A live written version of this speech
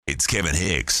It's Kevin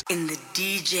Hicks. In the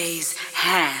DJ's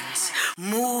hands,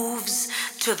 moves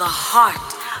to the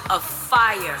heart of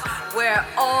fire, where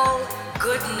all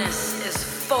goodness is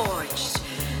forged.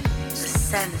 The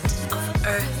scent of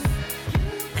earth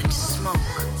and smoke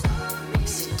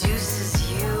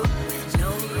seduces you with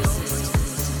no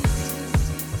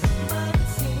resistance.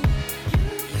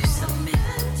 You submit.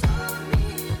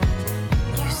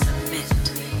 You submit.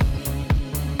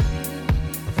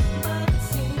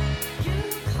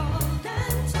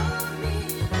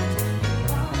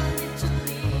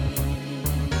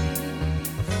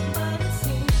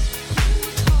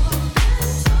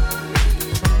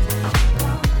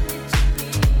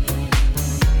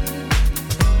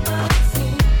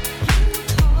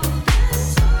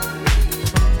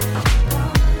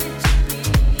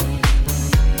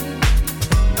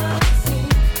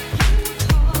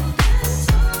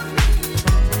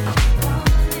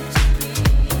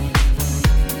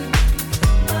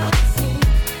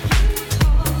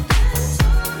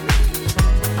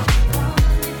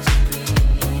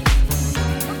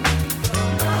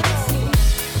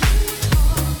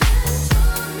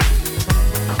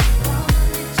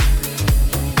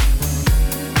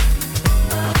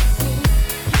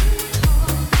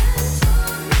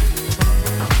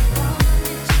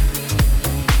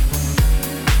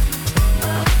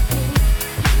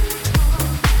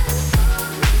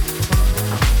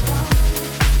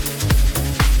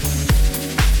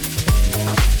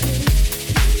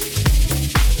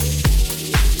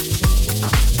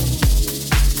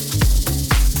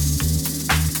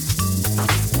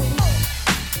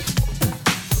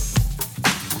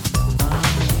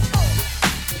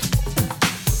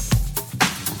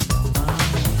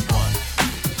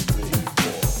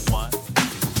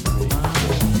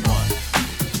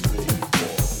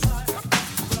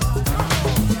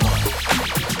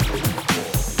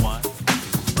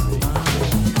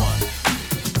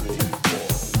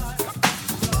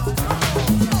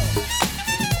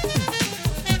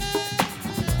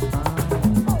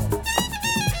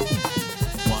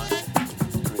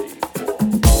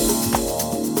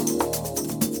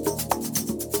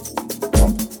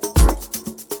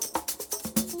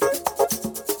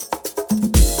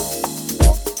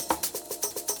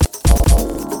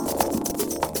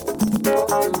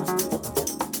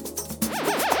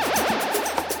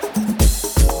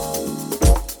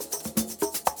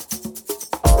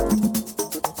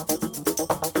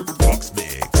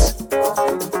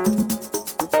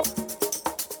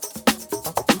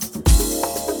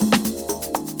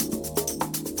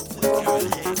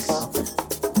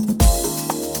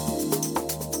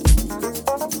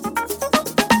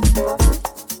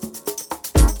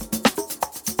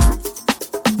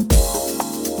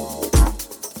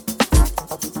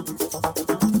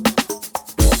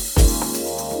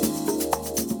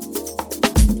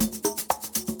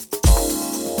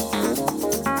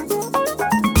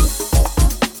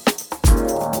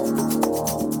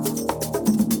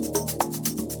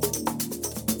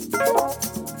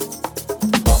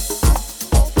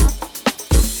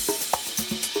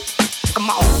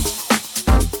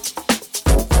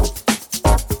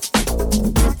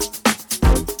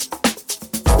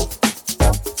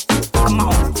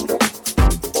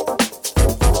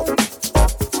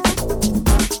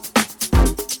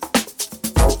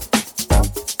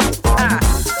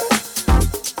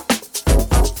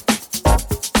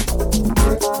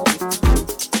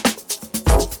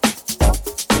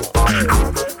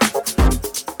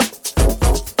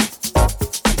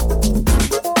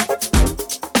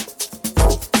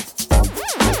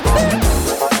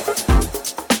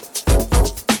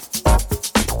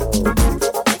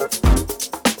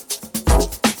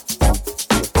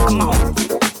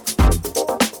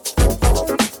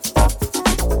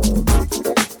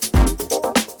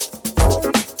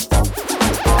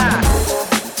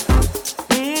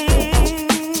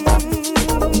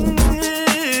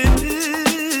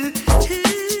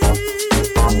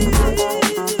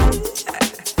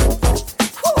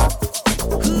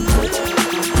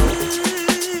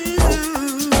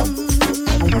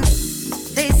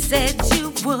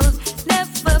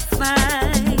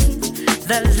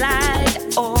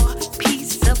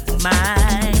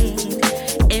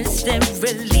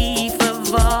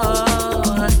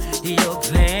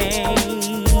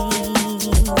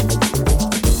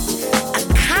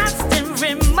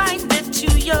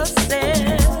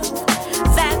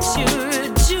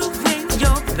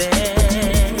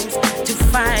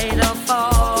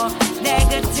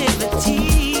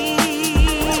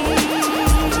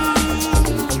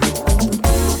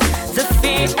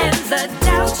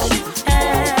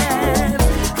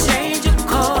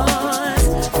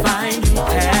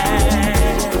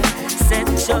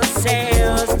 Just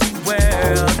sails to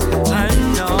world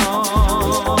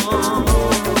unknown.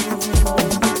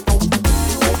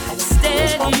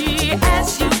 Steady as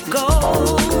you go,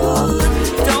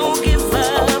 don't give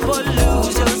up or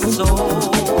lose your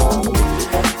soul.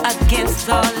 Against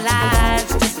all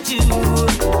lives, just to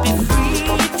be free,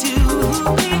 to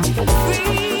be free.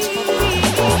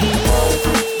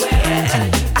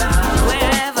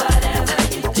 Wherever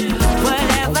you do,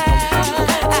 whatever,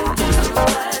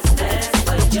 what's best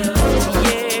for you.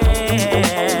 Yeah,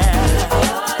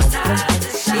 your time to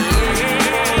shine.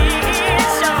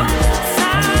 So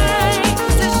time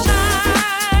to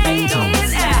shine.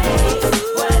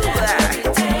 Whatever it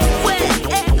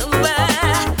takes, wherever.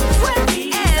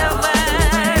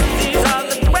 These are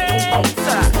the ways.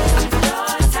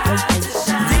 Your time to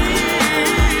shine.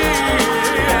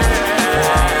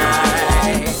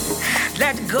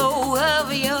 Let go of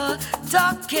your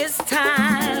darkest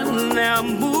time. Now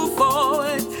move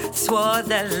forward toward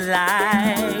the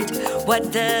light.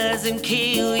 What doesn't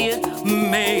kill you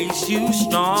makes you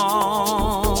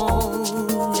strong.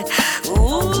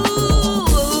 Ooh,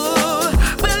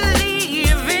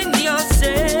 believe in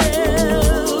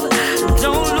yourself.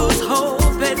 Don't lose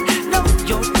hope and know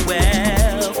your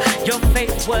wealth. Your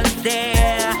faith was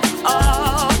there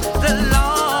all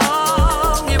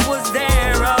along. It was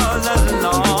there all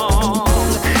along.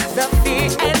 The fear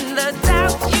and the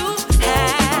doubt you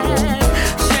had,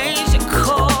 change your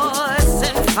course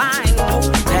and find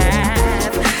new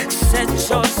path. Set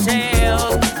your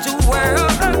sails to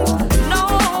world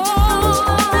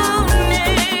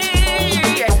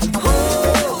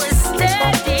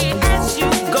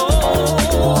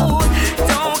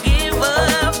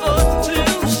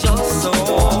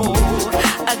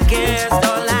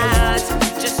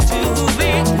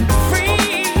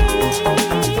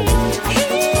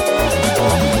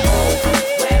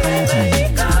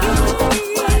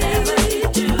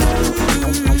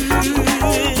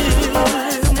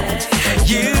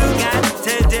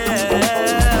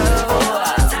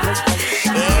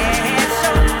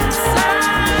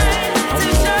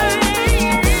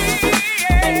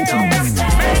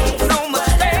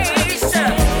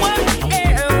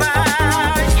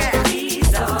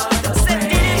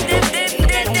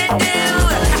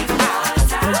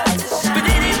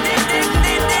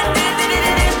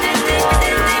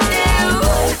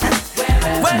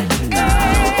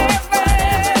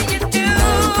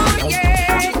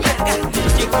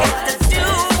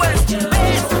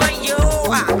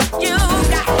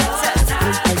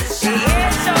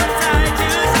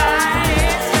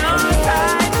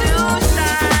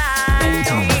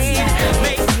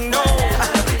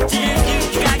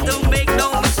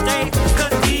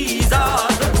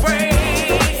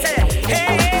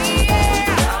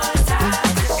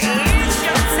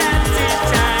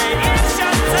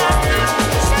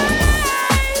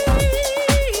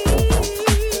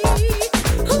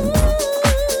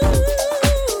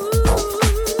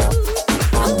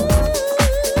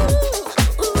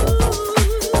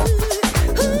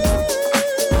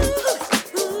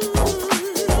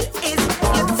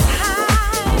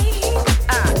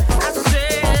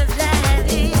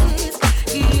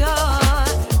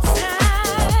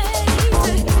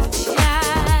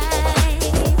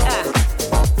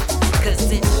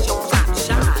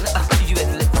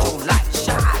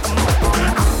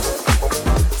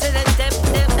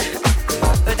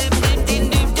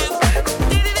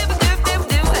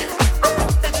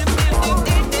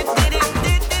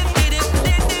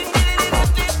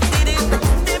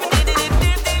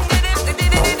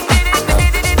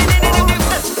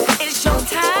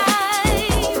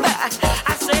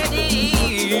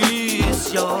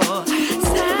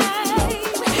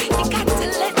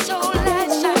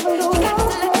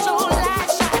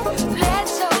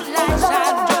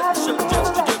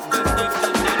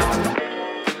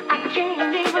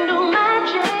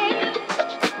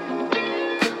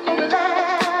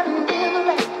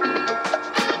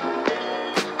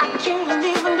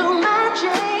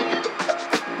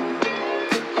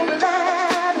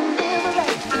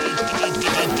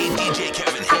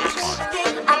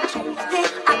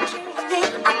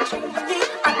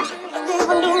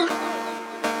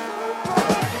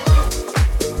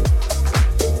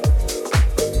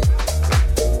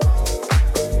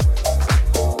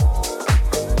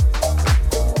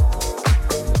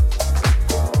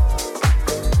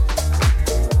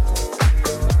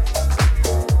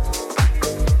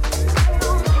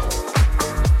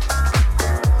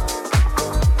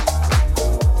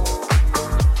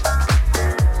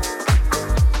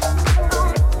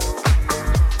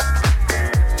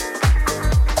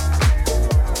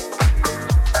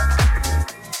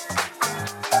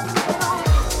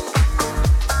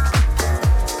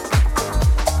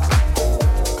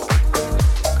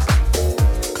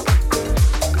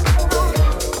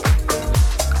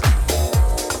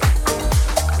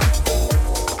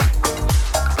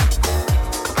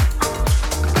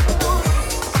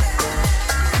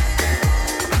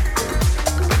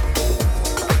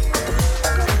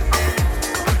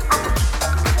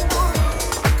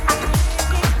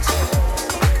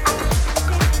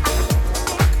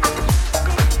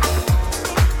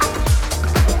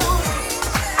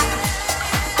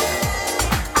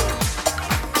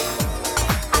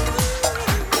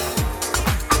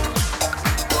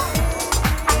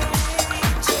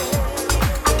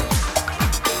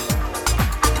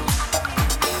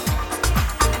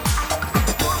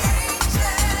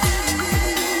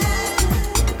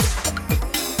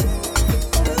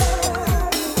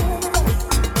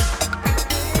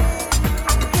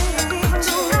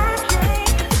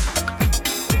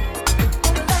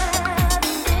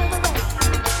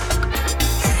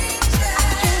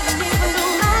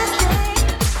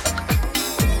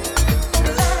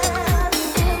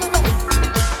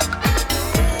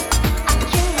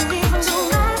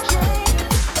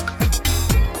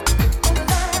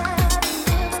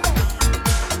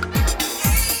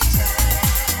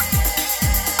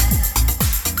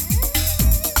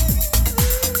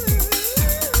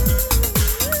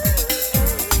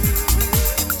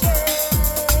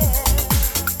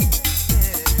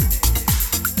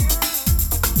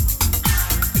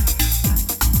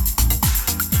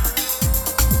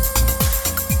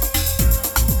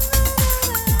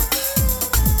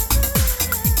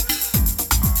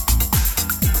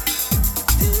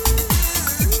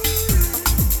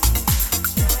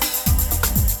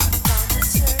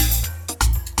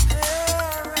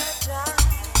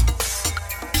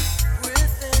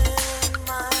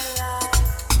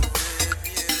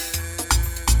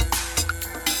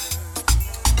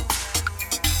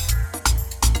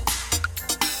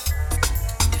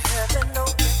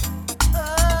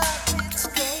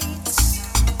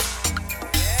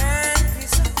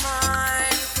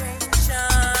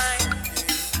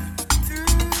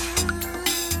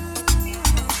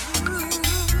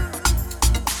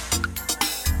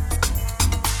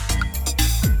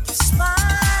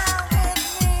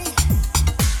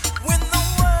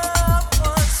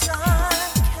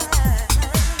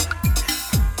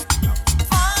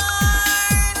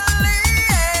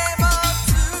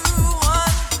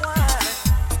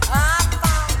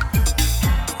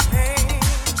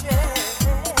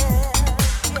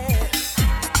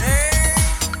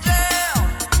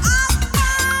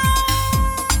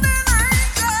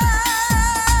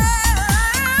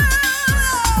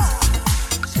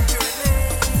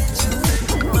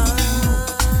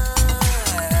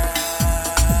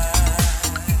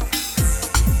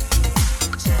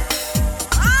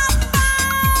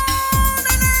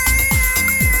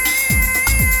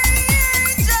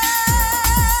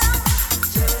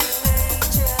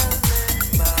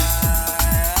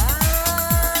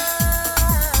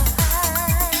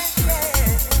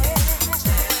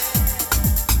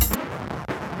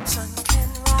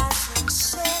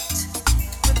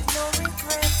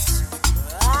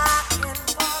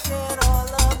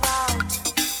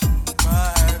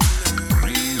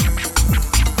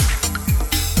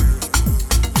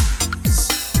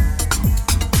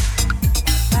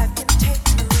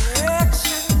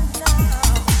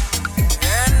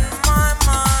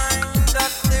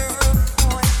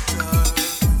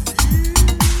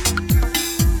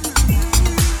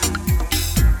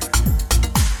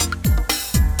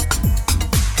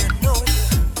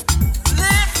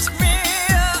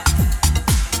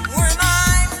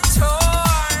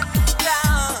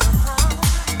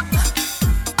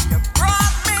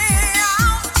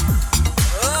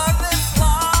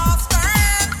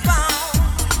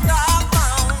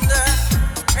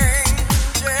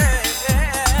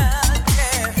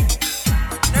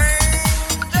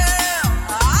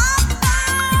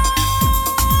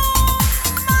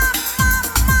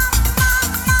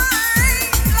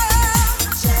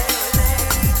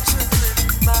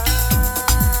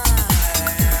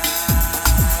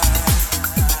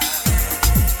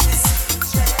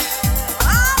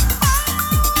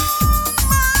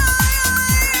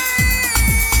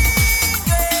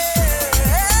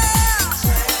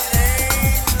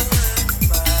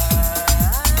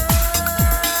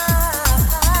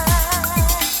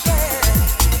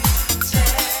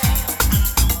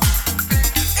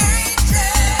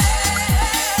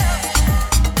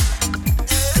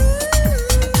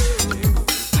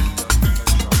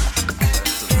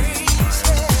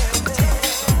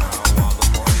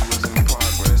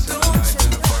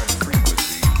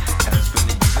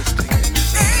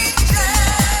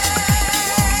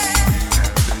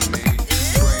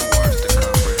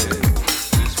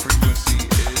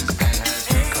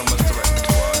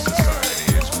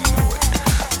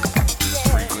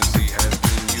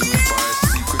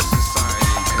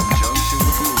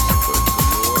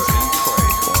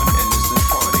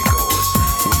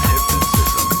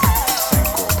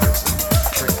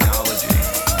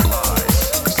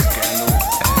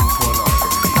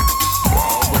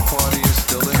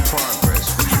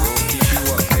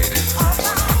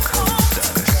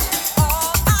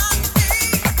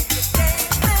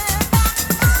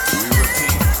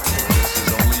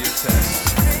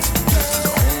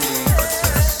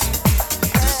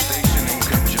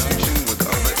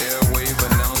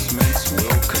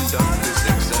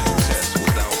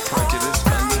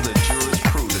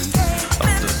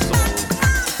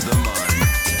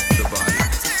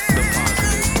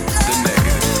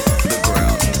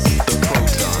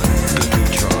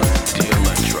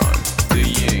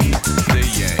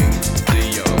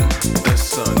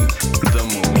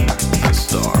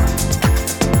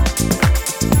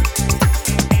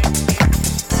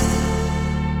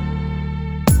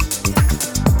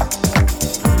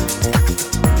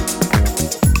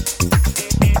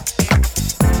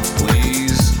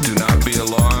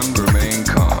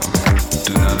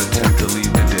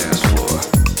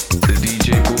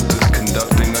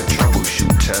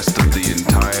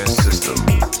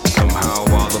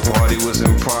party was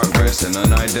in progress, an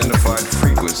unidentified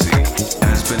frequency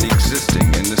has been existing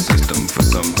in the system for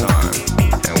some time.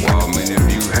 And while many of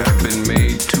you have been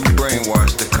made too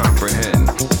brainwashed to comprehend,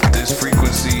 this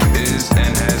frequency is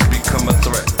and has become a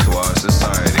threat to our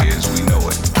society as we know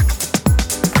it.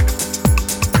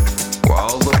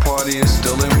 While the party is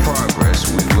still in progress,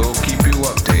 we will keep you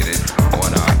updated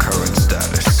on our current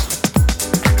status.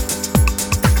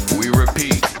 We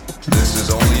repeat, this is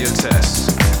only a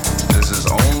test. This is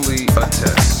only a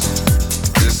test.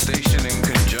 This station, in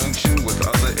conjunction with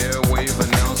other airwave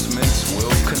announcements,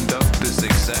 will conduct this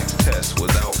exact test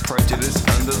without prejudice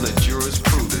under the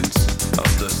jurisprudence of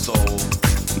the soul,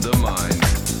 the mind,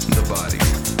 the body,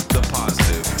 the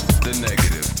positive, the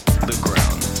negative, the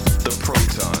ground, the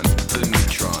proton, the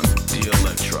neutron, the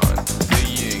electron, the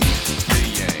yin, the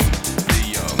yang, the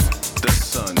young, the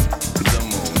sun, the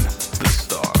moon, the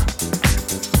star.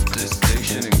 This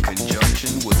station, in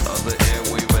conjunction with other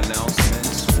airwave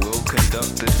announcements, will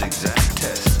conduct this exact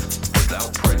test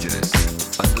without prejudice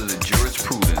under the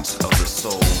jurisprudence of the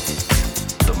soul,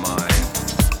 the mind,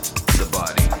 the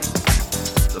body,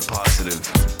 the positive,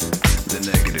 the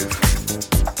negative,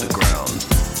 the ground,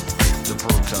 the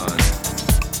proton,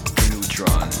 the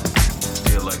neutron,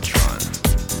 the electron,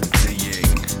 the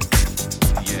yin,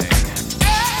 yang,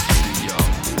 the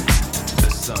young,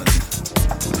 the sun,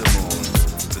 the moon,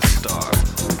 the star,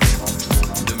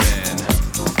 the man,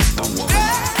 the woman,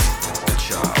 the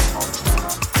child,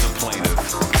 the plaintiff,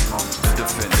 the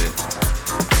defendant,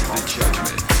 the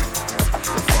judgment,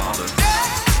 the Father,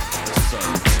 the Son,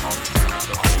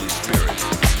 the Holy Spirit,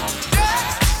 the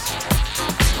past,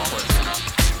 the present,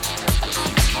 the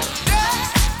future,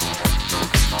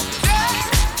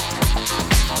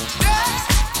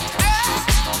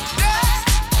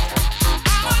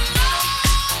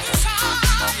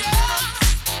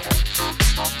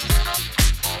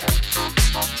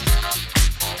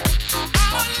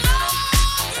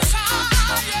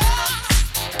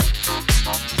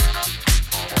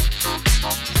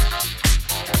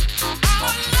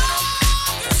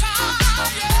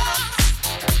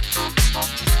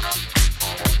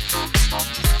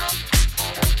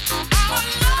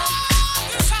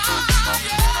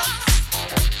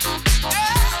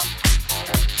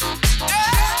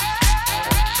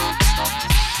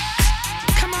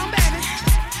 Come on, baby.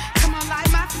 Come on,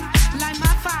 light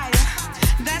my fire.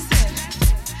 That's it.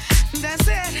 That's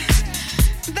it.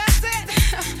 That's it.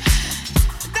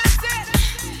 That's it.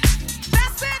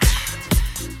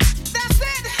 That's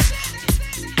it.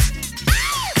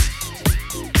 That's it.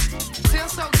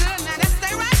 Feels so good now. Just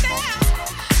stay right there.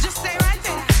 Just stay right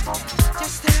there.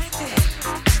 Just stay right there.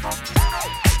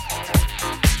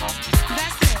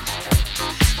 That's it.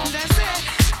 That's it.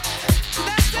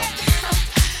 That's it.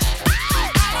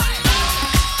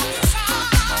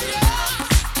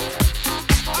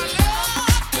 I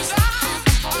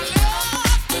love this.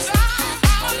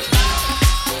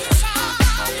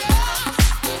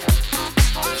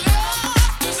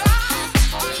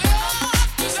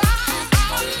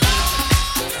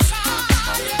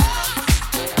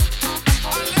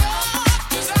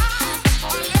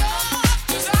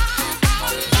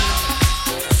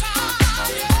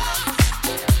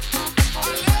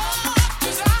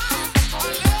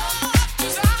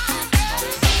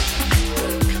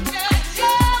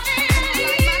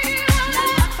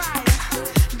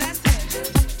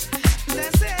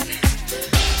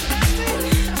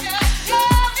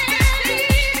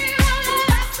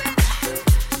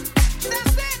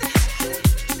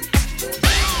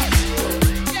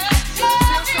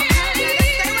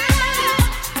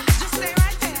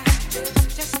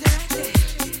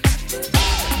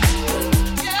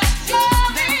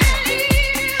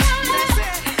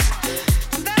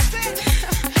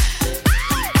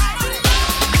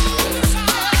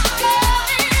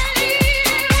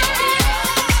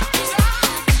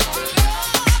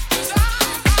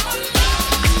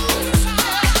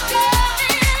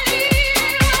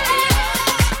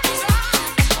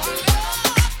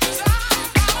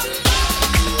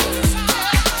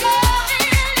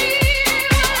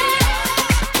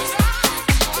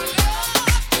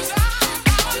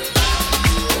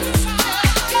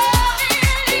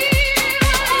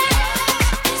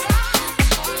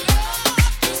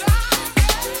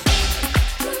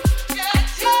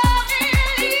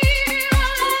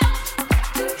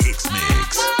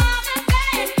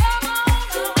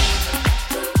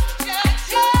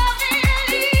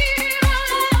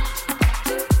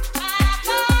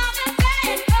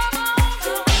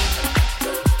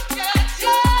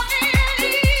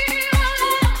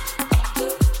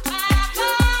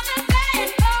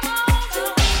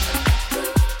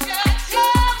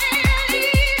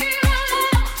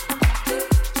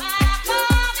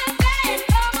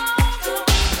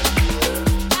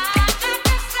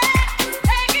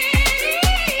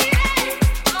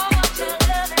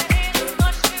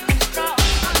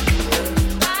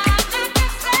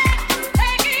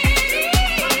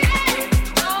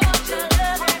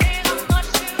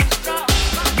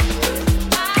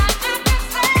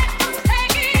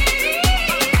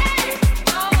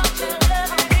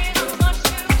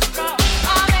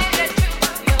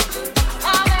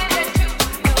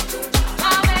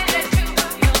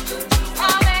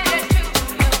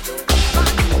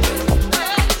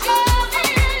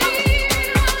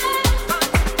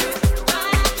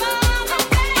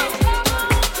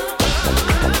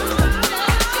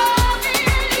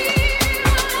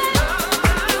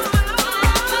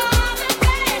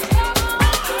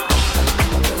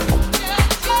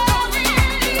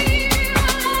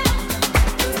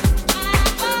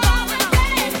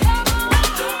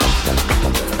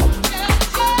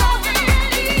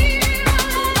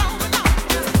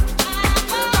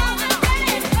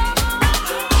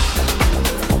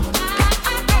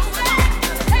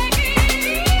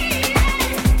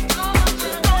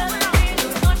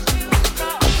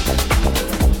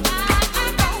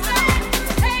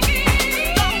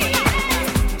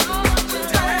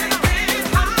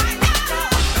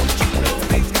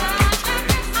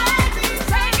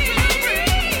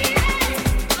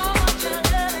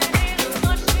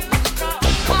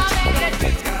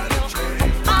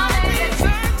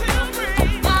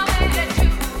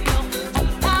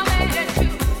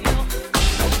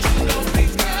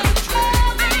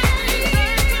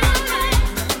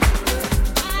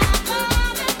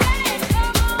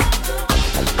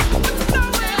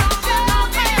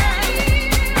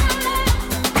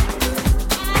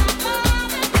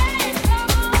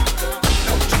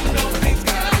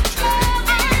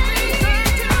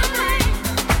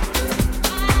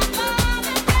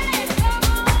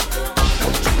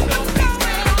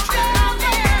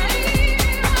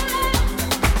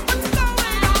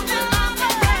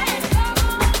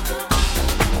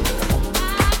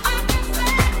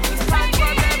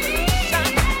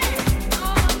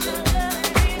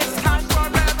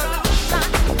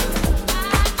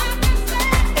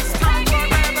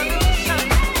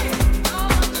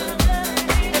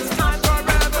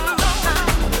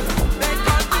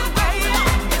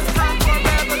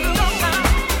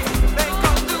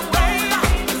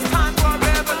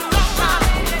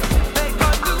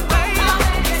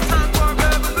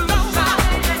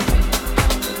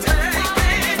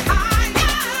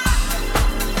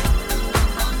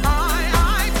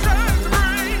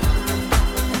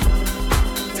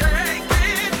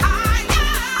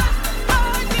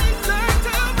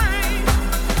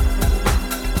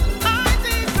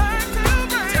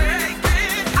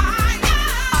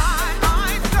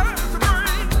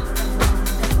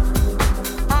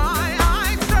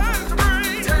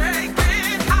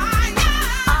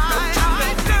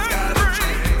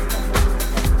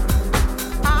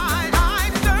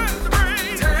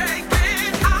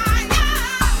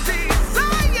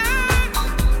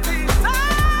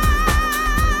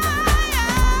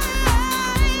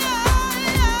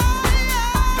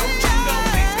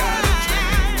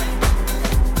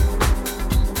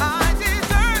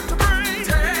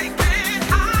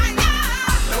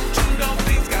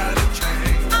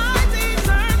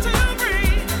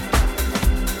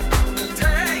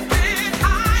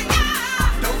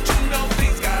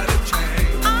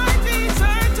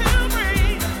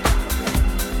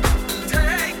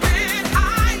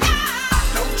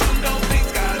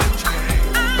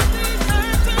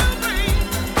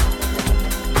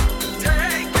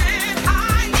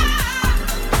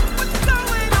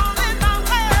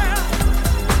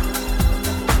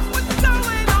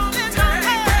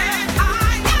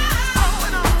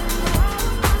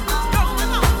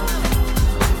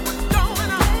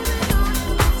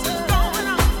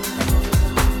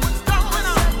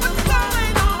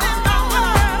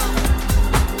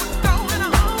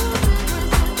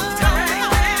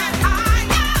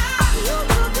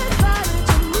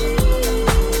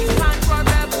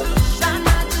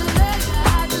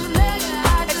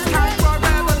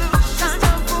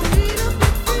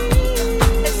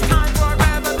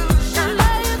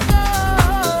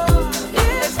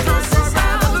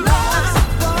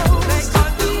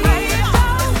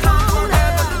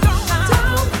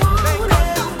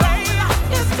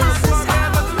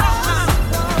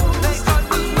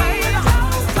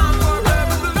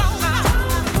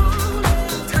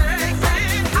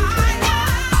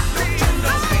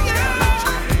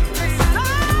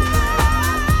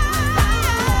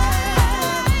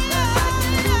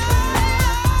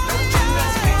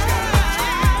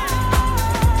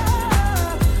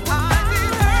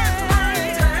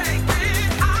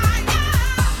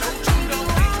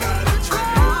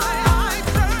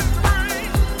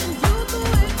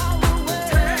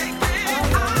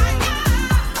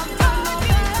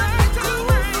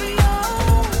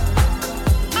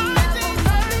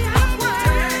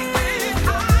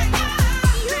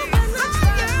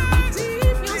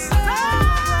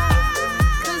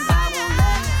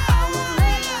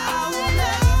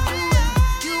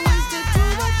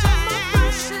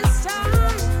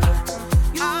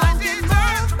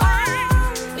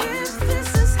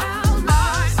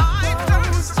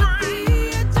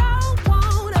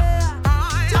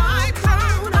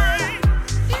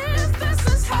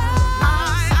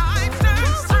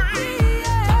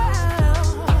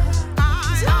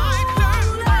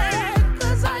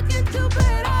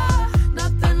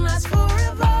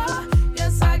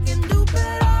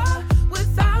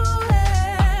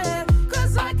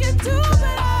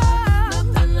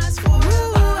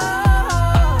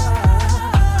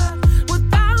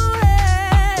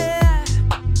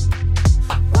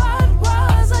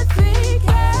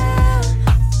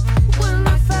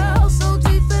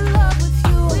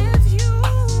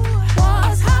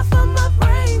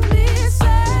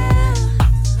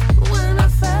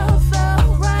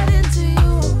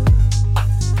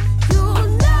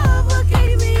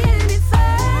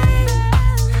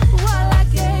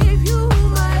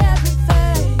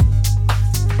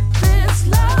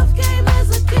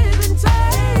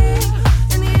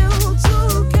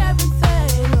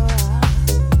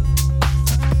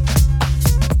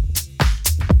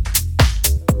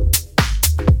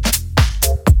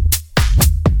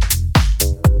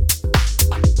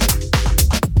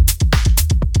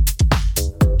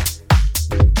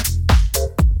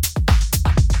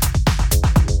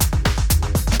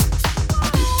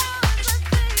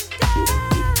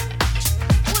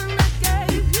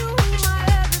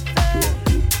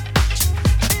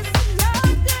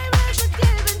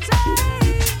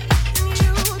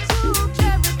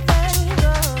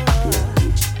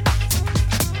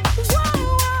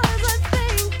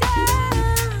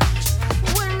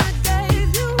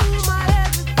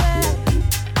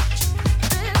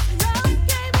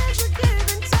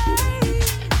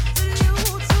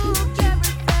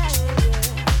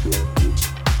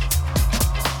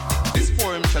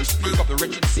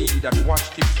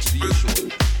 the issue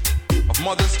of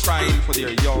mothers crying for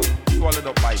their young, swallowed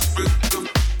up by the sea.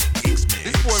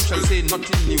 This poem shall say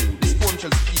nothing new. This poem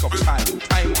shall speak of time,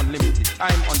 time unlimited,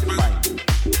 time undefined.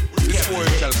 This poem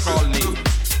shall call names,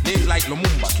 names like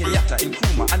Lumumba, Kenyatta,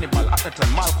 Nkrumah, Hannibal,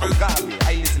 Atherton, Malcolm, Garvey,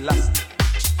 Haile Selassie.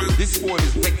 This poem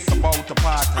is vexed about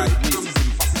apartheid,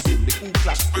 racism, fascism, the Ku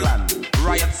Klux Klan,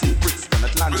 riots in Brixton,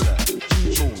 Atlanta,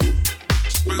 Jim Jones.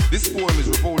 This poem is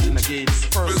revolting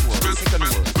against first world, second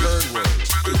world, third world,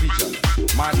 division,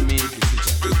 man-made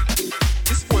decision.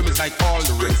 This poem is like all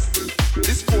the rest.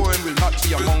 This poem will not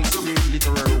be amongst great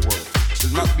literary work. It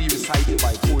will not be recited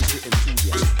by poetry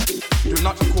enthusiasts. It will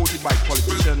not be quoted by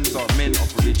politicians or men of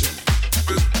religion.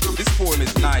 This poem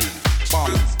is knives,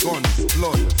 bombs, guns,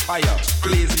 blood, fire,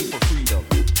 blazing for freedom.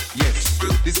 Yes,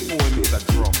 this poem is a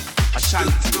drum.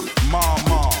 Ashanti,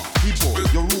 Mama, Igbo,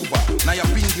 Yoruba,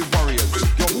 Nyabingi warriors,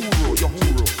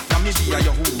 Yohuro, Namibia,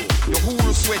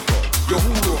 Yohuro Sweater,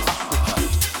 Yohuro Africa.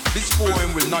 This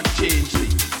poem will not change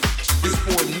things. This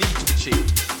poem needs to be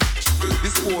changed.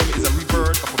 This poem is a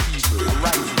rebirth of a people, a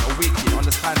rising, awakening,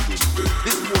 understanding.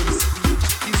 This poem speaks,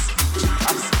 is speaking,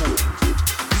 has spoken.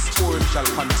 This poem shall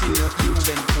continue even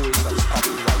when poets have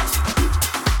stopped writing.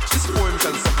 This poem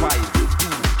shall survive, you,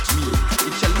 me.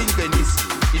 It shall linger in history,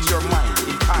 in your mind,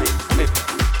 in time, forever.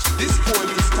 This poem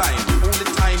is time, only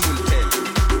time will tell.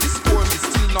 This poem is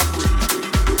still not written.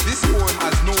 This poem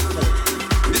has no point.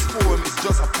 This poem is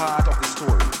just a part of the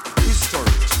story. His story,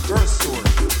 her story,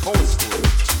 our story.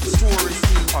 The story is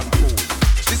still untold.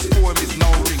 This poem is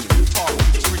now ringing,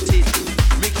 talking, irritating,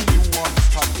 making you want to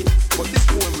stop it. But this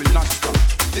poem will not stop.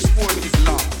 This poem is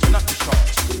long, cannot be short.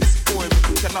 This poem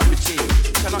cannot be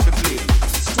changed, cannot be blamed.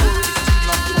 The story is still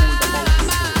not told about this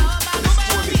poem. This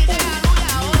poem is old,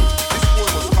 new. This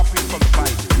poem was copied from the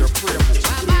Bible, your prayer book,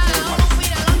 Playboy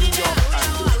magazine, New York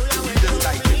Times, Reader's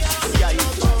Digest, CIA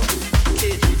files,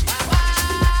 KGB.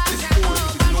 This poem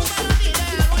is no subject.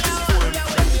 This poem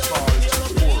can be called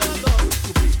boring,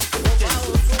 stupid,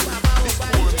 offensive. This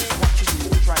poem is watching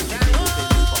you trying to make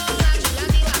sense from this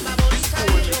poem. This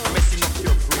poem is messing up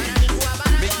your brain,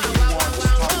 making you want to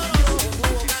stop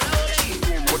listening to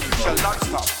this. But you shall not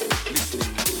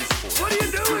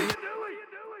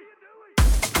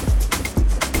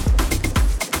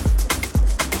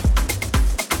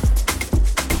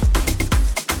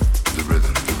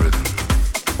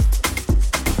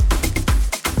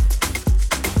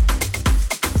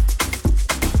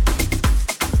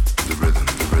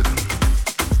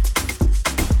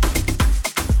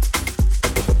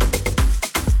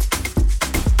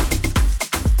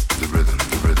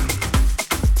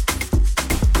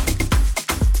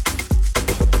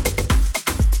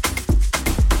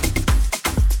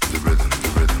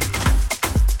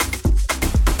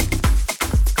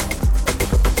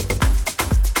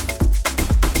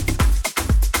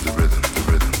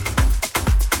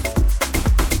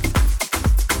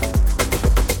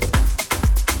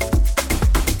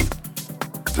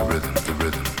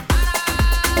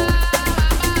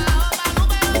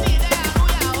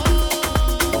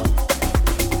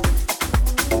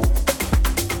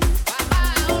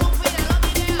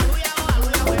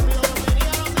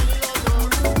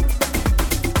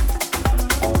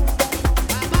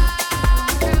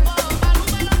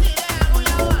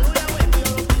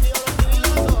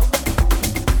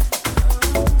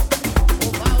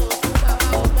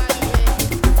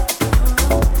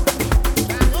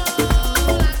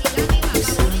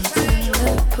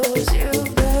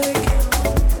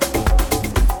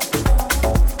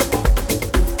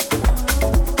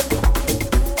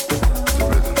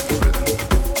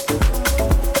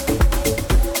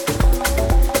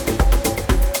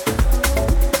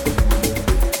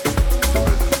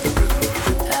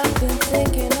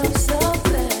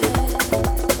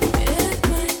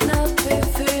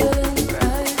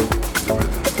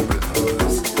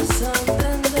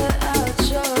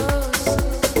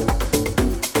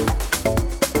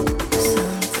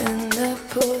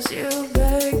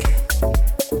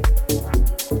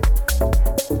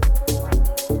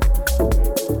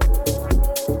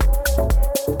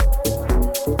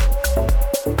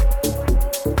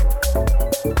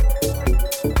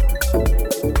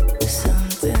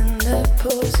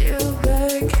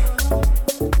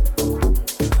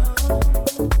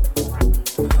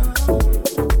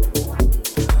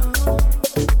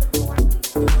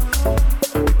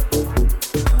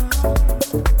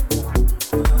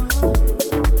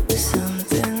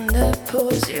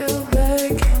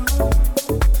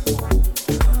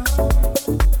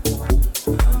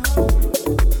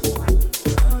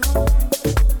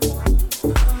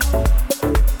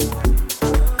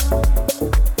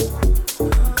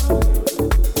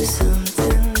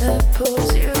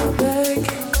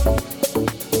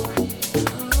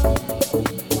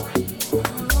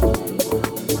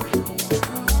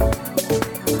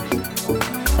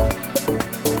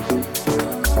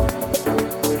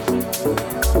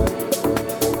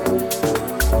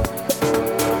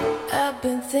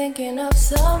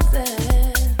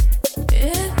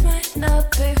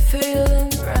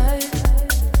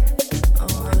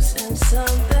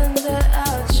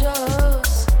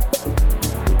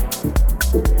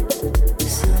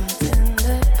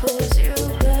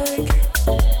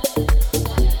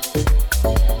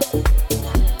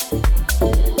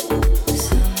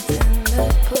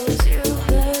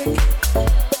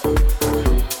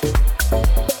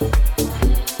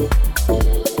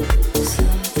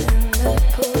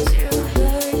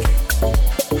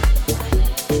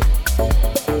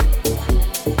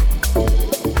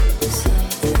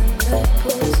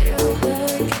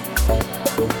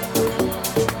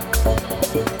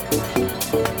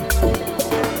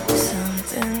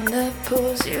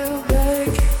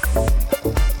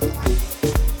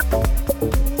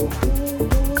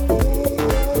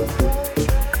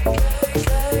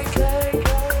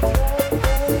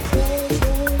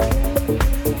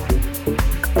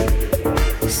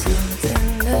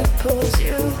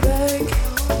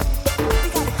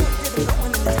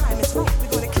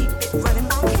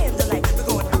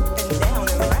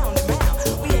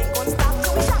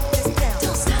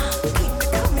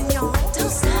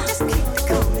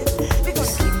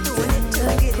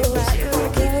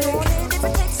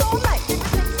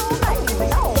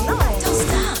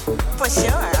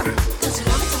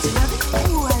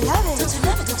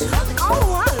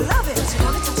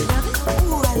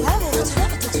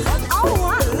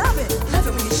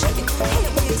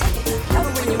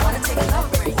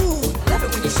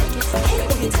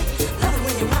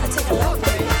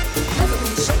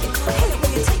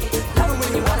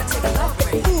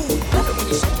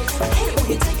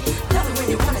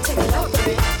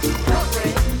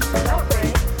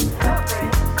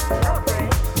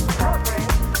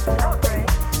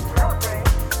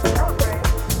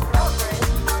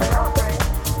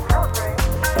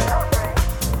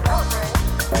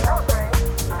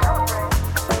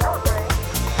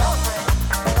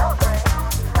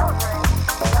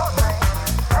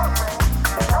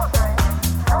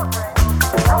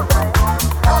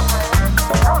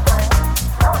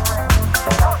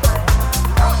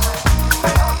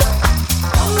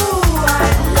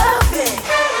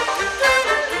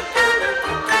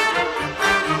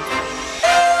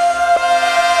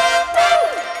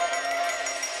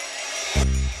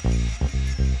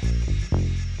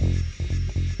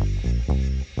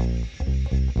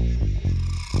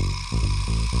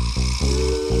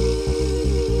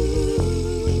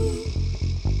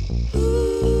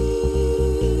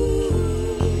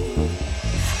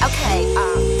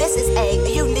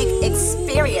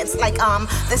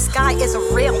The sky is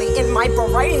really in my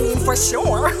brain for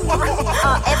sure.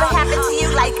 Ever happened to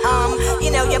you? Like,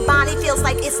 your body feels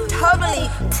like it's totally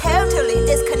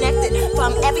disconnected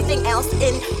from everything else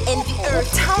in the earth.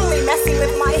 Totally messing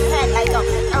with my head, like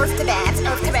earth to babs,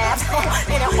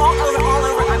 all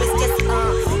over. I was just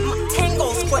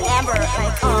tingles forever,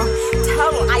 like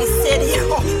total ice city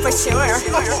for sure.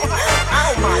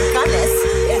 Oh my goodness,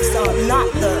 it's not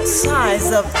the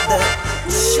size of the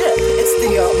ship, it's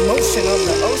the motion of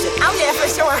the ocean. Oh yeah, for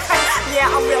sure. Yeah,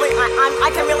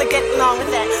 I can really get along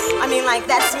with that. I mean, like,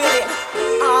 that's really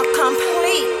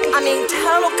complete. I mean,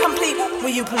 total complete. Will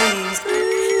you please?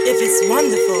 If it's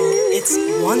wonderful, it's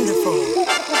wonderful.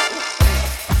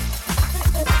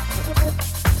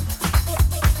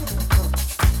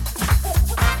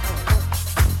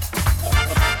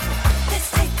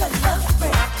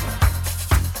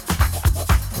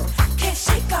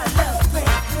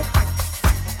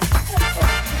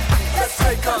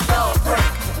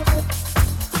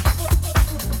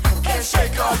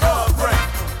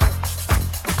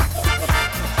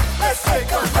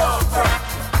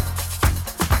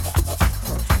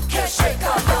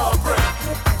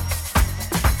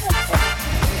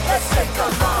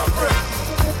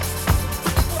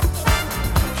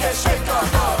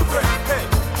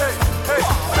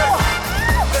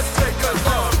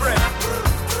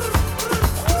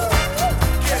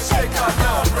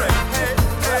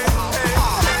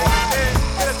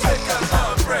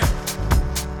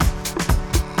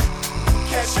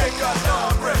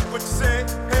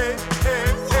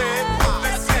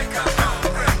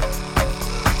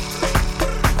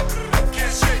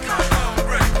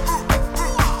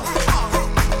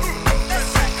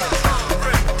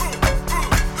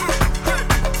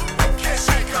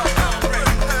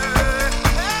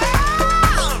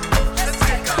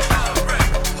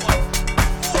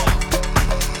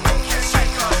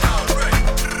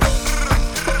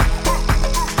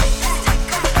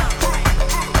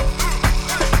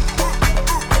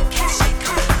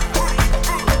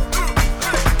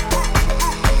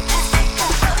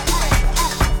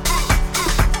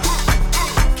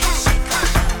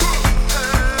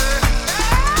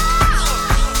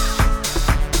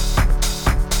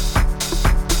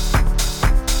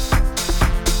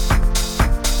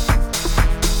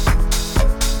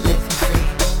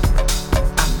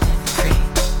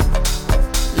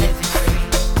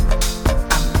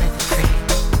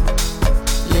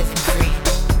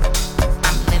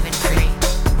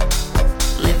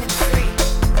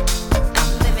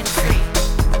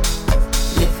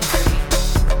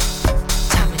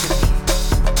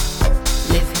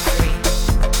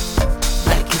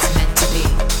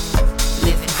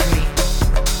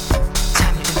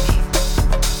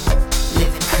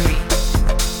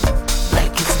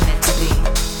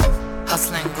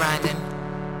 and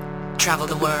grinding. Travel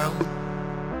the world,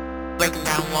 breaking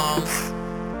down walls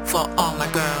for all my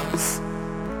girls.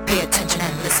 Pay attention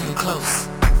and listen close.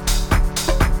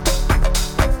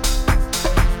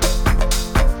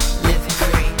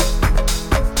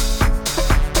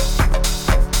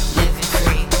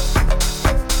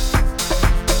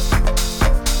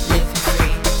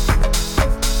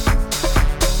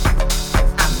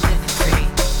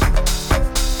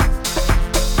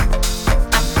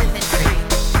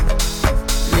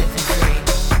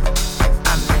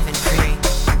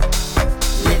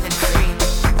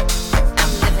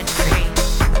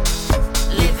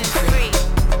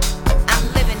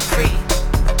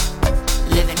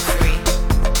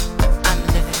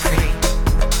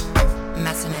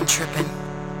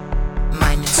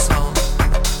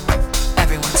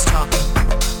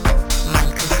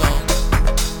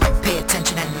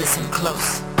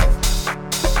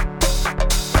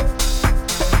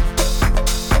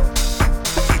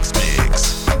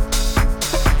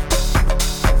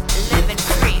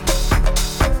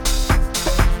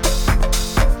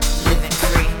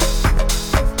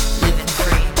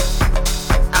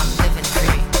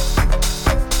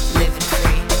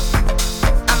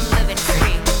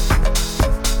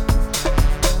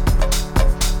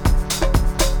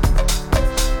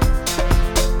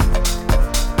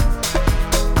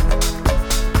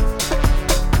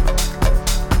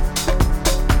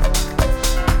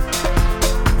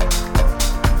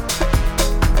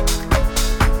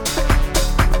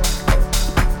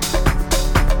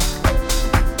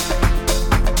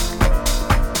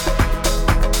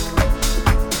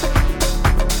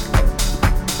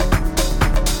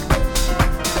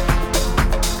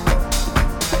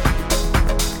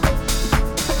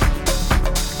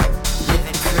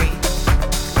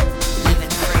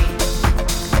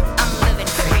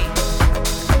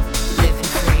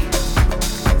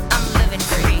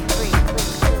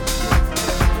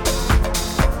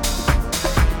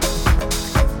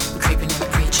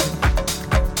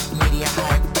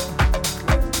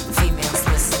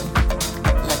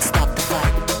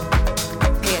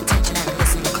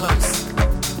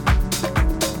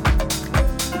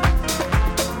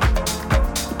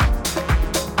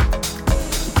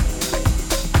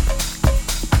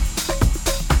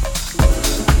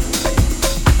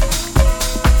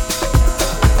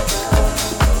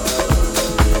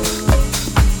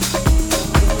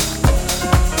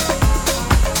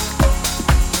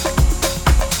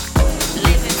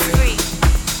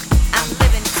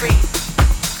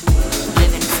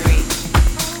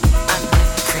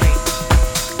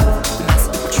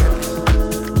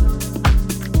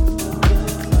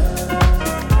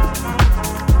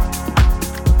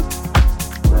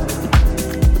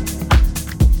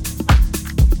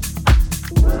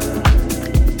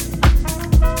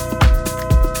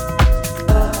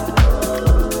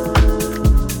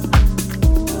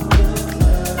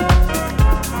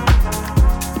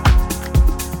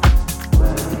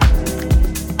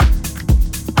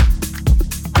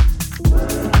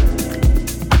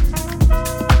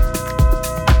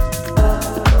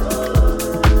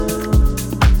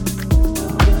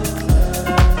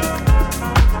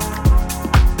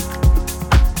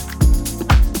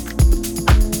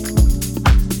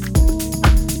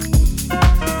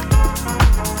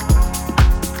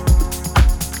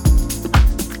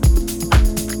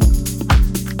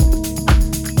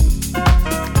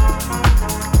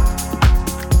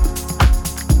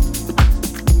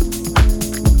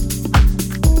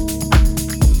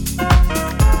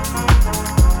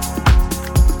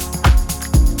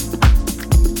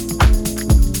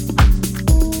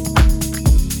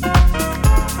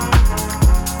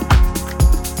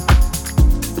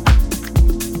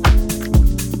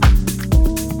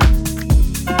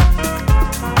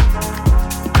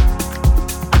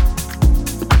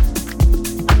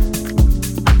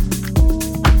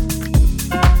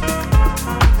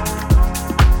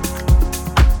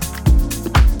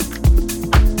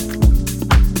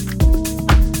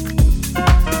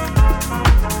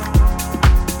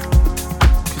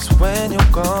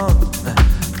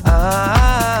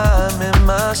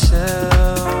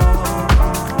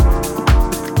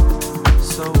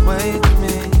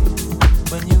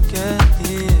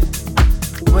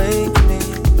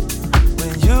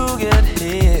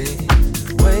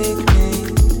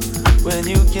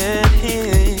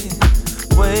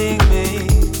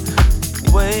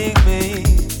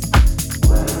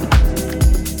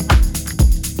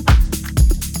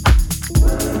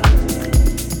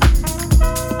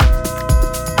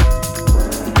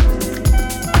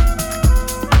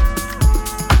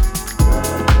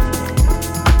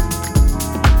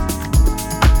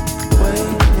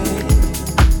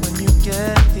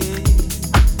 Get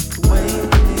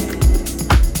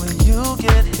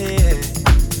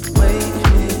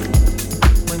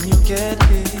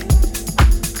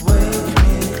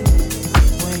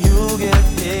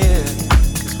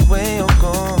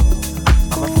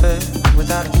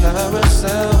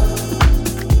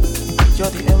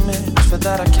For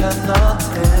that I cannot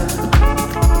tell.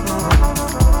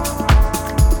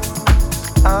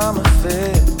 I'm a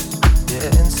fish,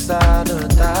 yeah, inside a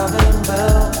diving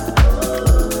bell.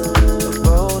 The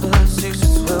boldest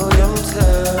uses William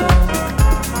Tell.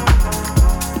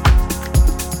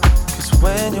 'Cause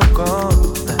when you're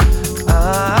gone,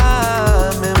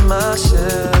 I'm in my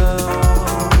shell.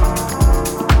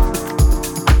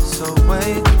 So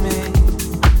wake me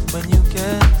when you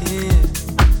get here.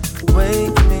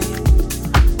 Wake me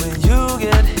when you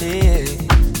get here.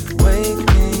 Wake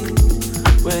me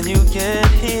when you get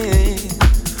here.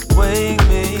 Wake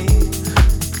me,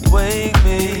 wake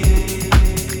me.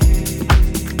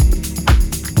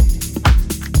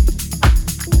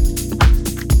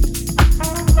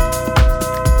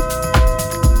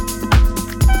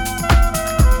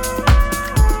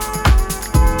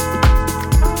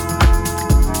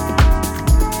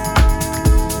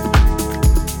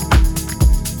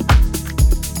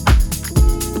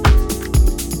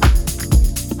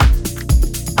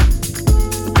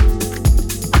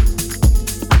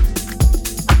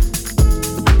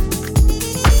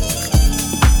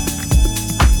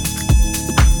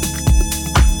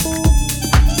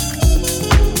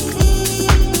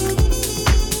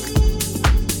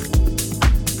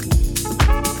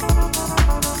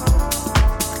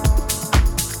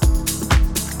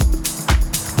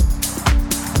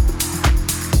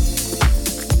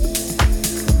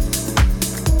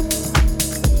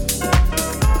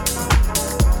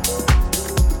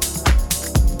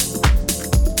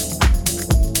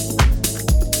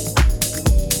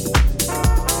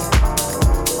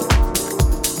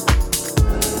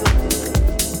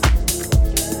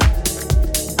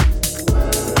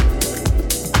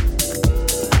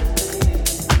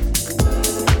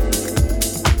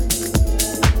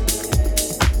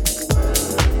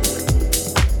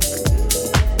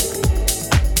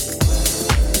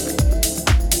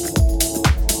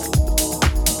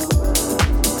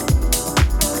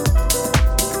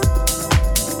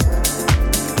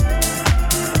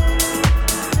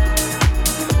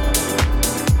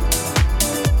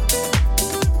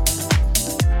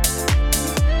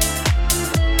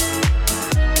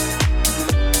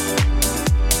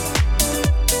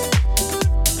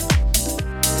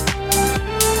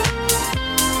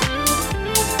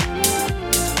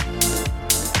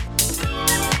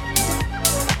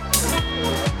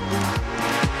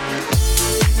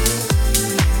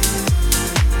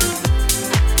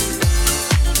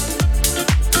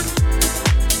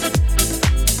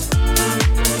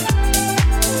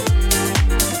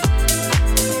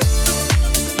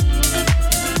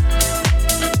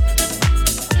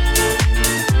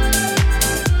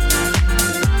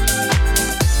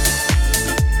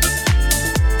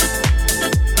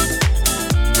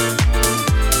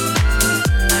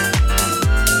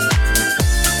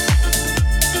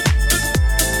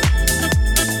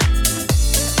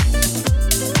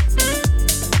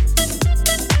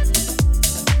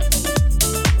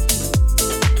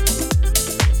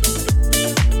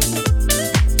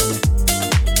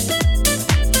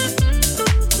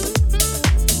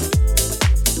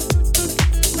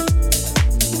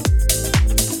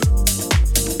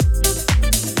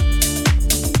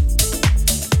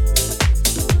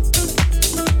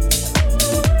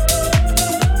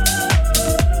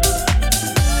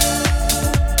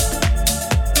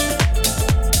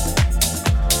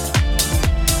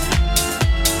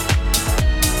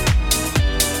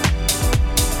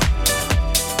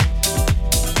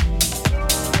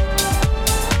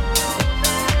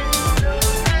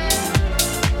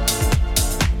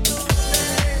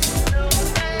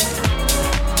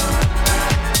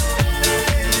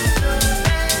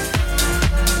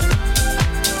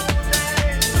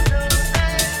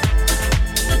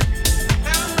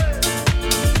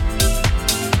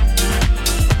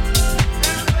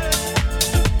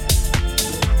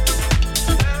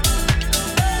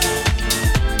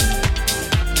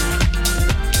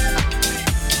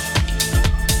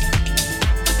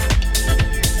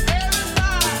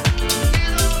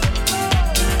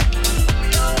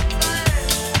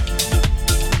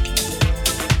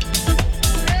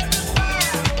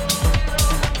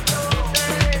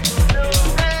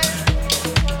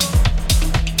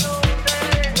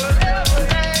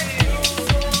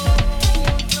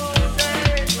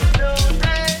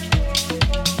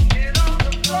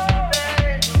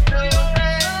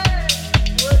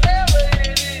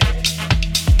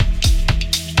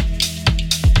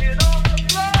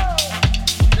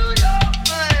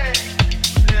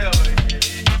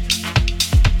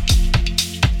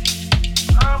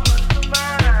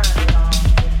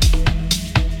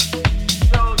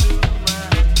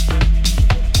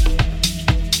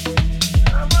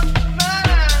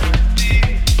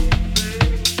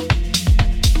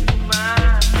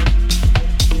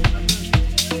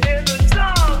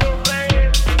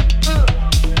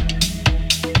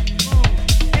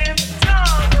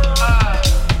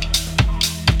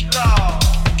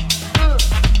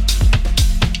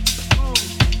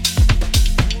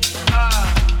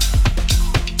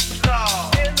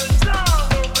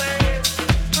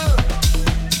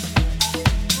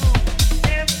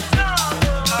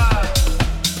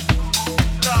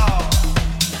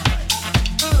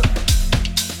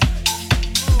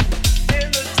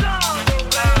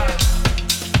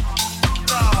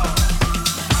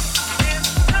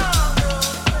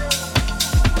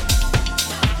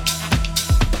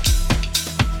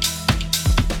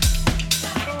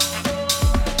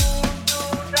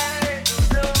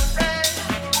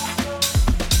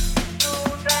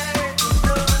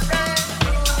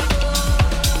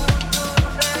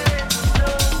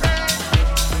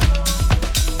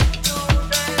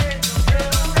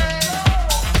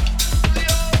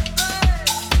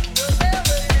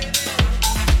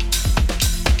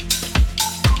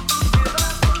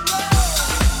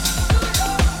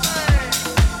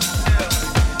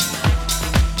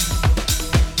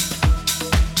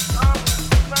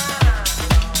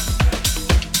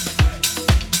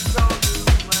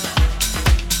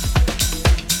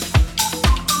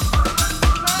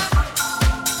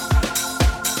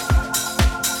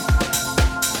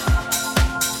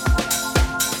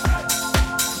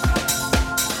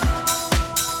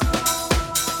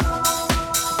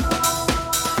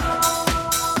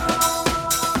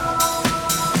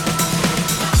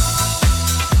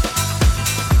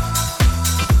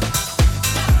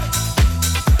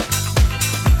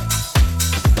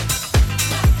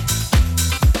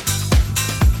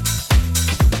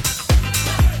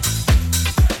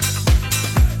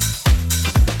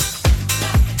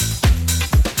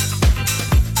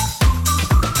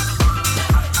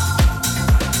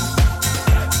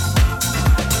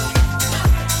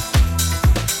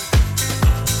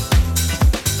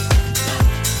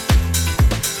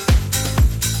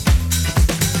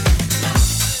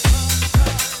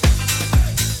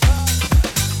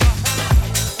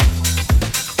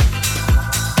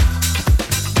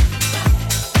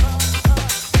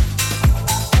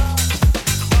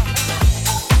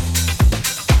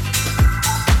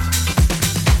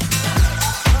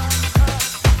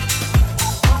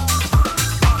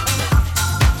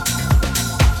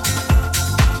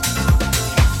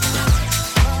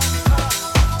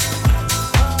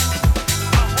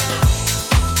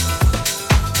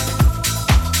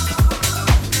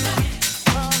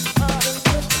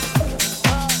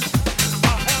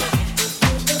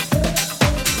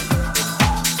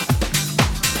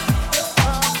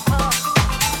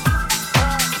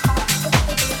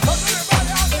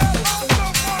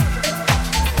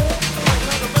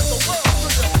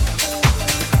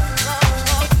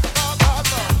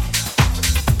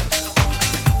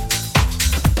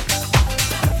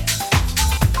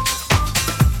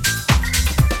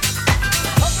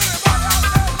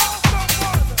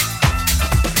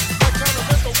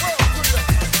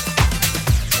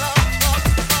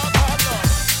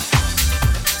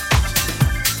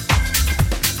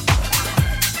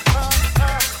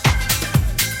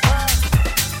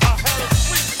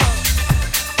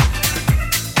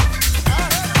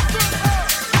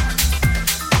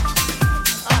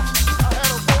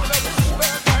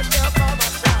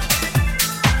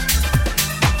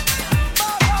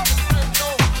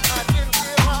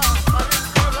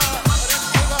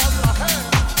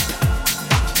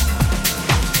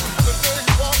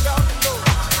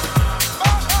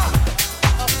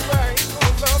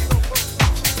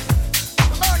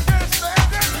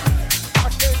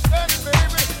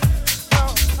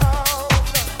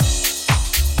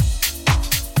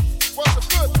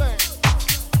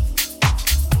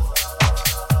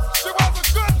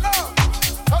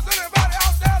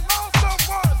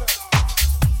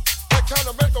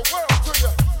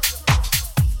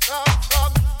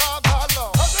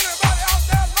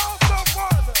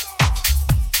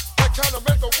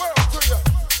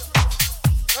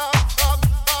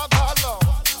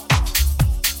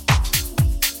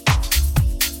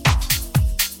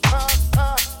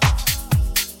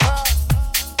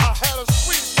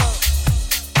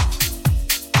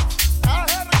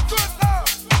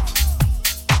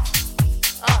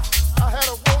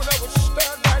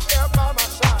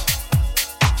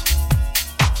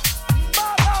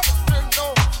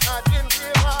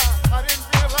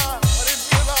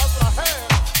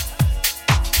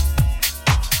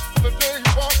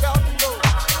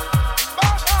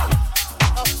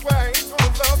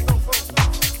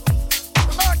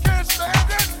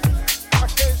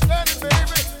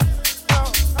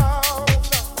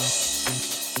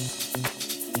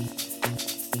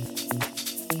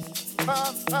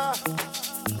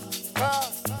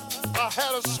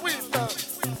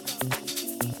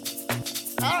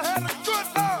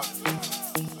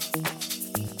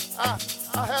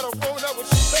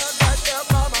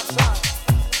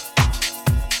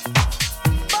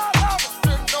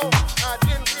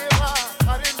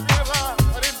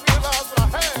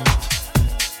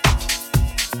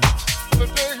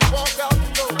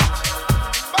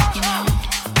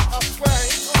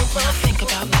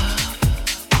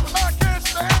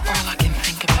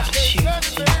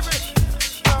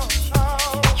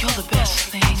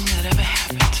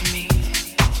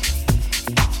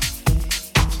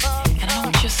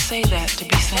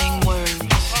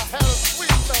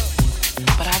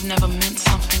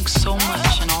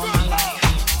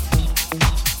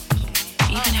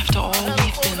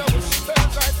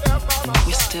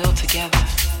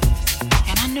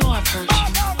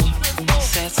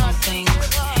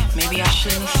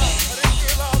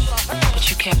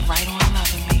 kept right on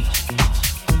loving me.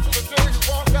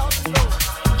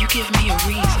 You give me a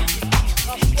reason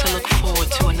to look forward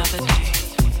to another day.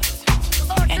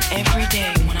 And every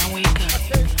day when I wake up,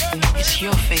 it's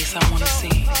your face I want to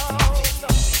see.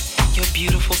 Your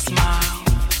beautiful smile,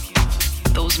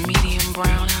 those medium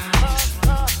brown eyes.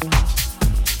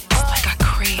 It's like I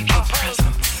crave your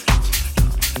presence.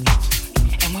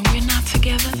 And when we're not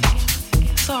together,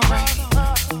 it's alright.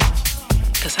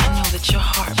 'Cause I know that your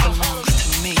heart belongs to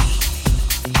me.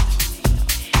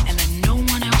 And that no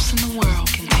one else in the world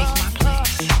can take my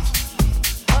place.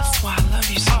 That's why I love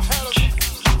you so much.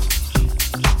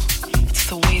 It's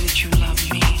the way that you love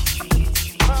me.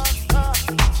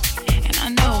 And I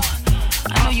know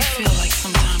you feel like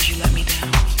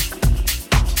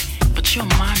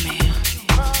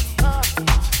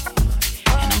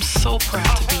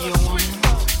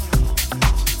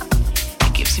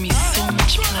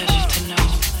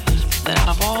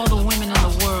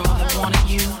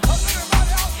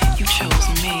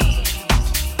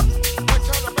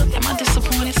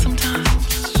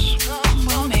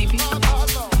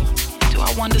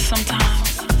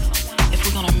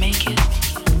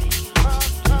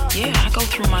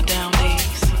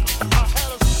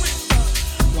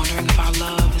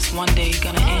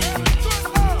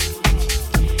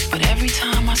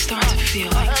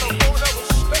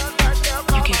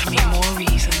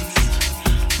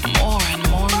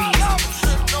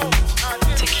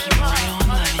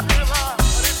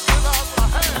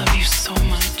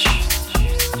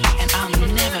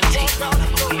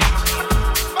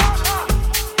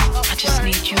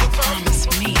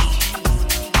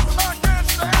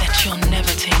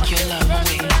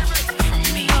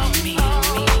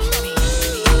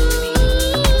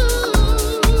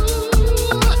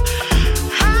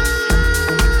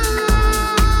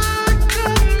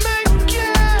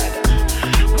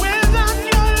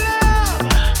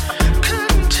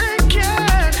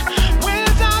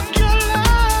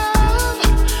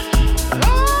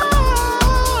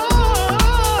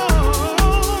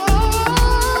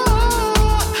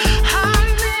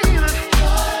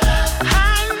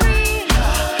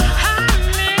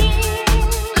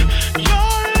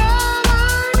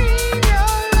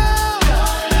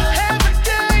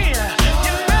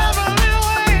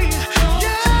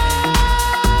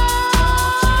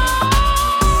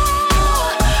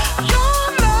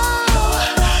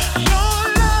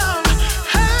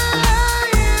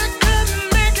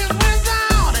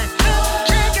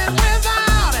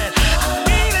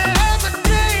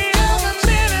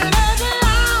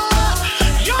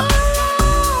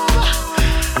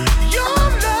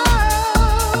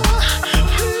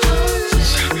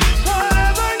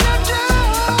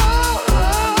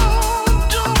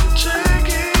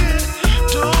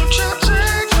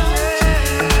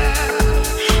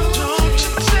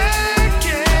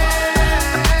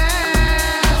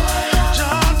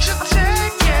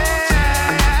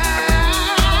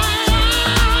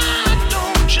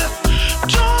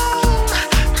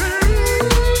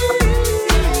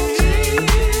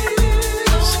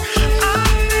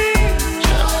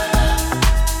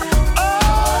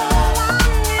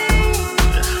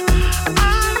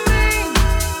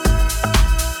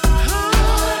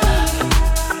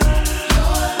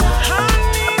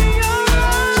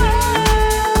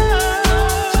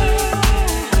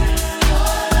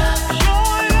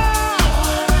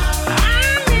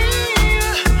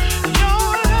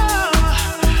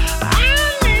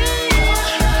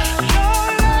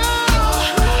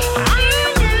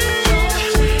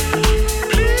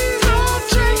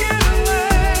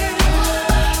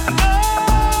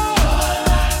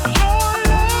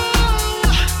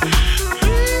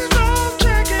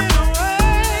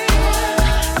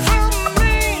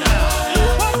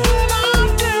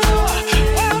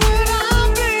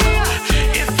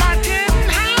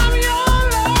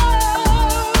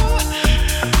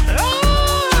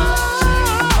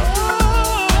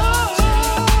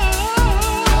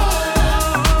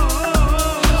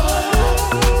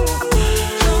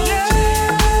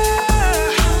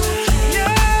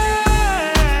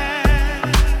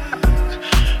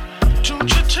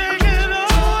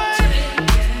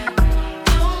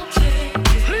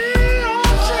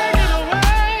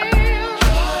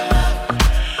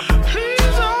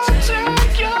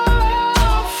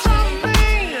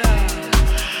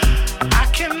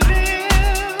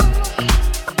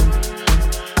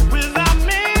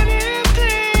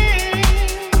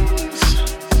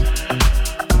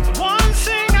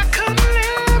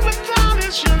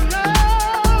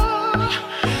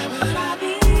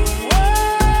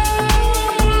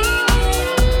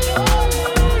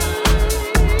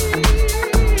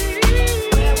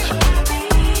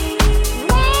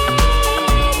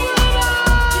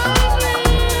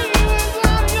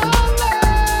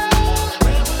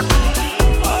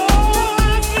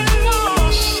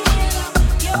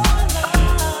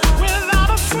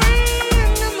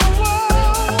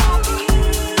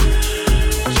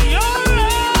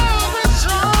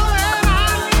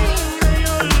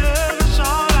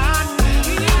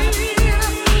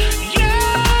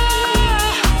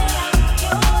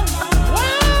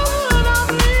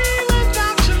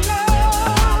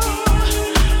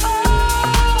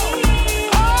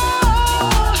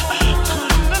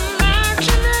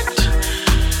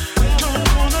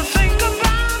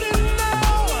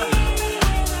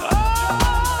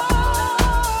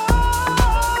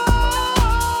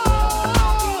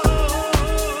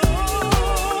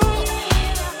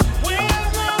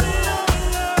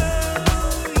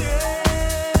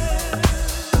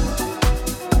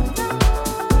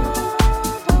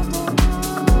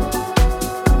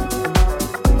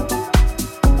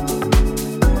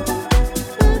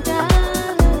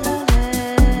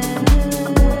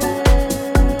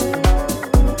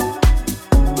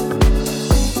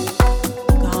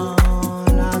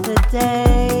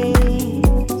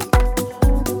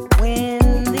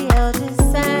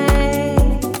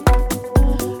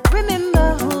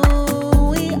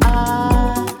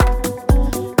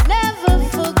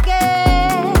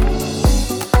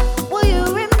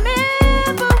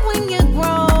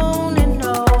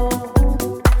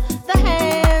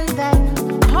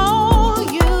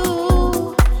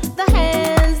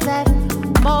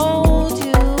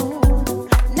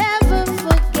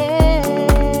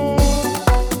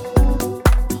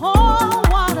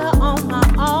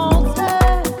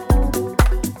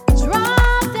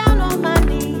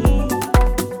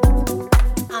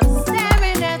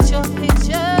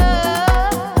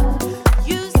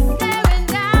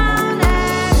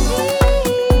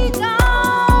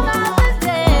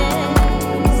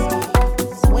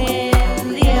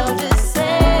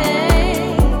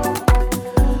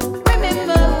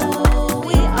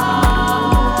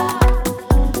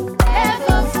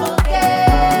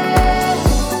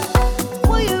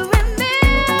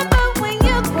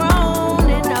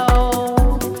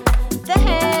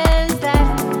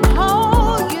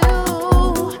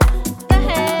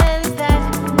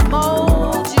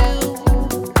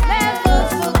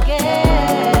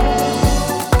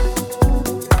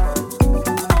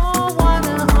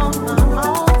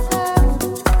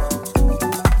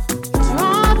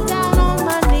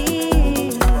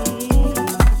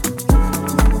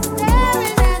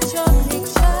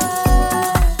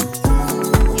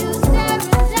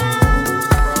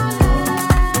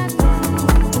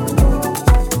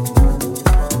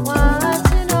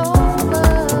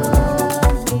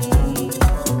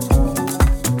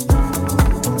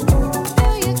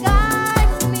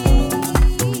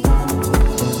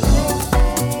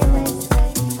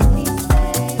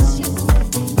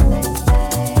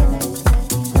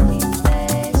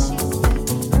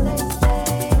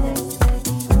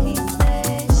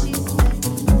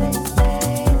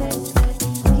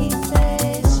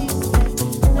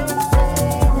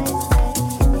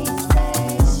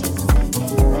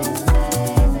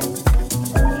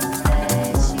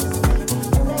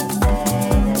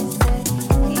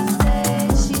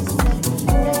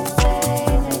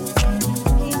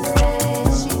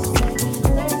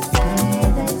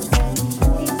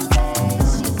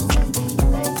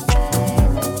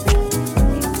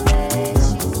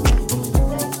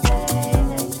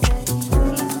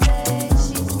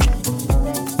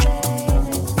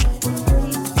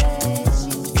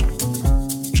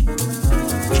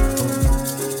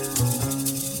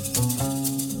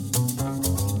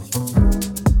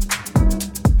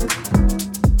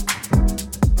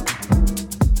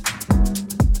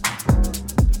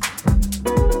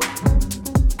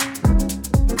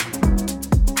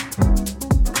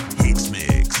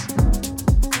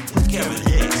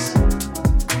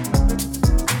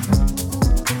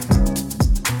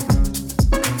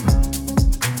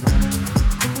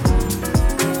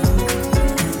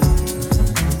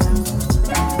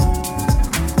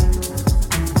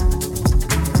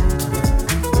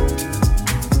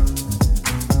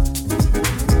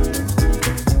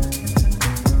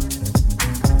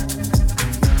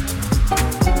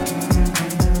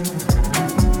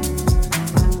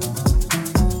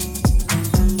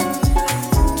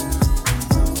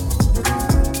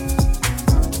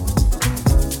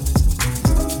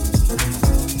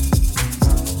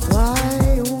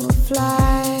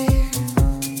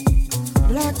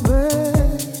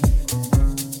Blackbird,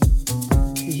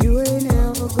 you ain't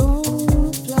ever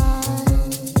gonna fly.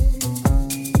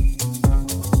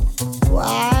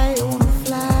 Why you wanna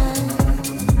fly?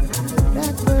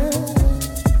 Blackbird,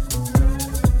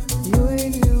 you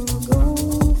ain't ever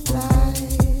gonna fly.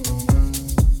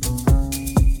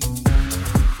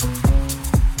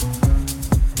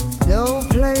 No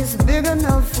place big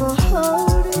enough for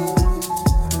holding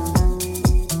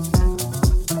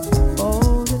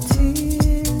all the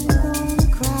tears you're gonna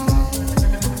cry.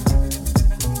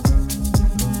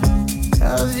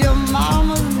 'Cause your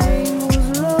mama's name was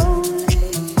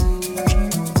lonely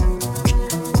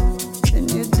and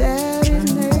your daddy's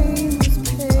name was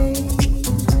pain,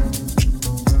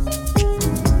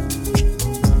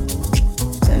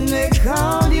 and they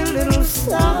called you Little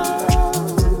Sorrow.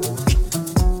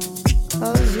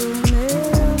 'Cause you'll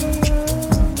never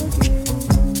love again.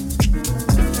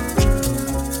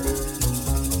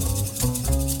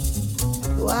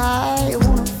 Why you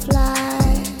wanna fly,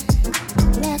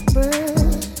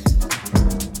 Blackbird?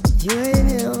 You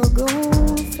ain't ever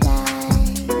gonna fly.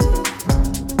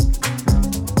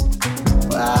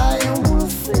 Why you wanna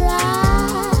fly,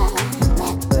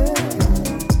 Blackbird?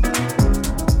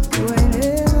 You ain't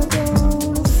ever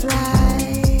gonna fly.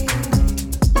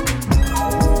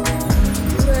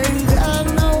 You ain't got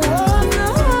no one to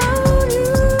hold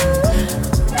you.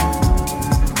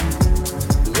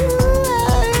 You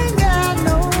ain't got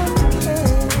no one to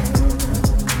care.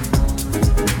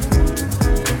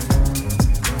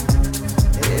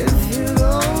 If you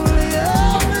only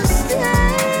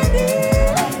understand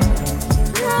it,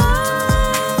 nobody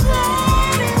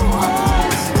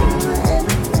wants you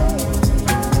anyway.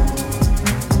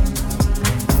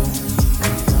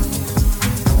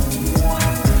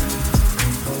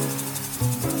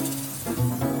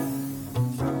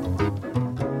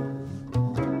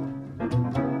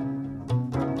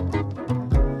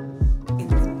 In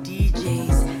the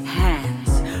DJ's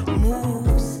hands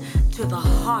moves to the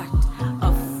heart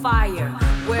of fire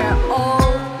where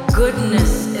all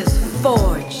goodness is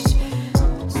forged.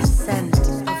 The scent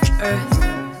of earth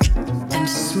and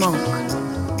smoke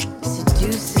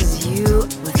seduces you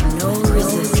with no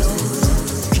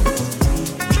resistance.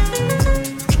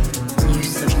 You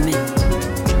submit.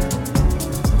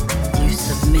 You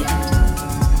submit.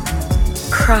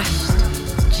 Crushed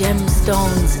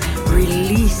gemstones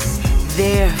release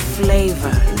their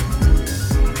flavor.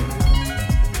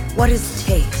 What is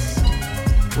taste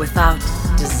without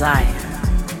desire?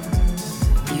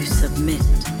 You submit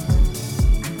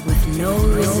with no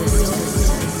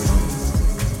resistance.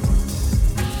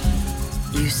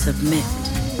 You submit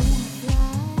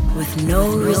with no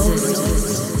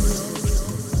resistance.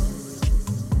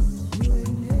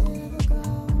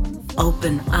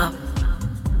 Open up.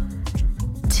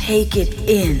 Take it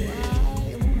in.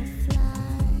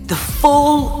 The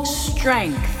full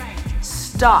strength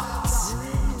starts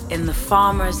in the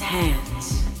farmer's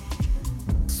hands.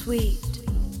 Sweet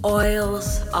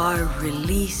oils are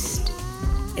released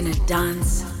in a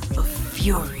dance of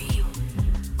fury,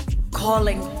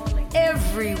 calling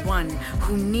everyone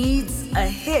who needs a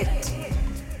hit.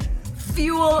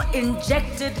 Fuel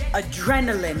injected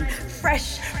adrenaline,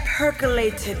 fresh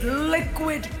percolated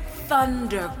liquid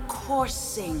thunder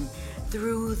coursing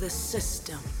through the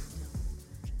system.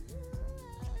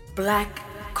 Black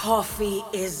coffee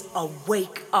is a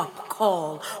wake-up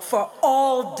call for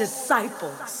all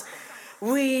disciples.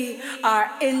 We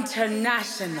are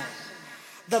international.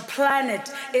 The planet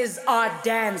is our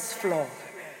dance floor.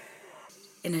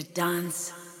 In a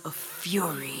dance of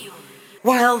fury.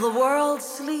 While the world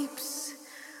sleeps,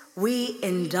 we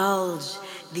indulge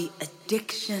the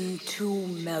addiction to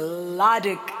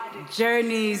melodic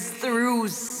journeys through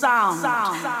sound.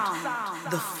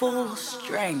 The full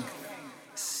strength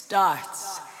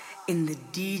starts in the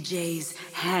DJ's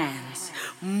hands,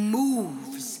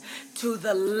 moves to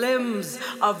the limbs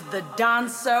of the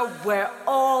dancer where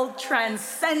all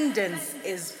transcendence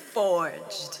is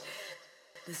forged.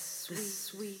 The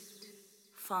sweet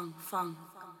funk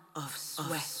of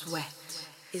sweat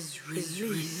is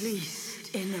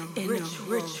released in a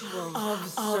ritual of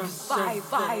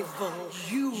survival.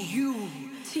 You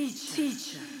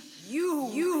teacher, you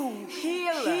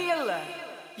healer.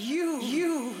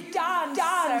 You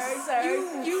dancer,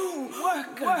 you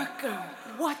worker.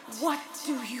 What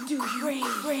do you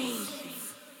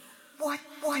crave? What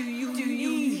do you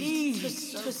need to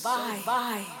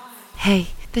survive? Hey,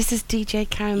 this is DJ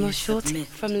Caramel Short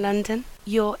from London.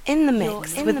 You're in the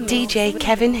mix with DJ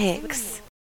Kevin Hicks.